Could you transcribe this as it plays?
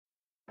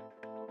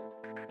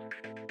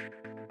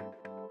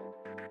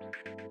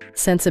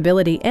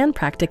Sensibility and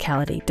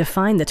practicality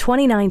define the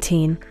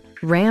 2019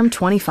 Ram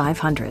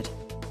 2500.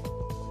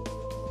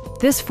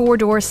 This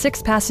four-door,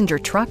 six-passenger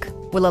truck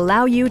will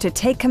allow you to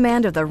take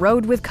command of the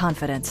road with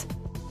confidence.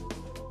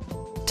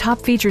 Top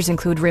features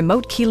include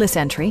remote keyless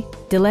entry,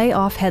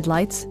 delay-off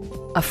headlights,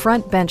 a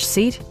front bench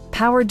seat,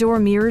 power door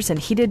mirrors and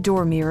heated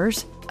door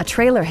mirrors, a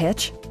trailer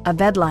hitch, a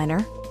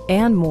bedliner,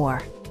 and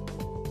more.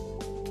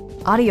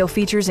 Audio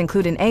features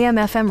include an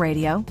AM/FM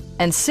radio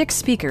and 6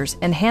 speakers,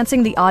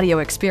 enhancing the audio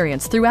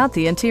experience throughout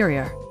the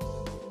interior.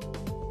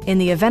 In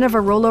the event of a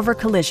rollover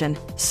collision,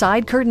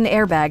 side curtain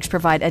airbags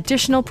provide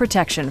additional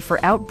protection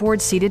for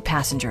outboard seated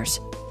passengers.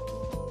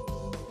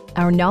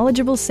 Our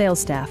knowledgeable sales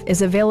staff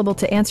is available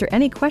to answer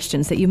any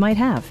questions that you might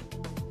have.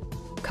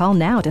 Call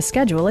now to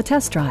schedule a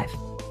test drive.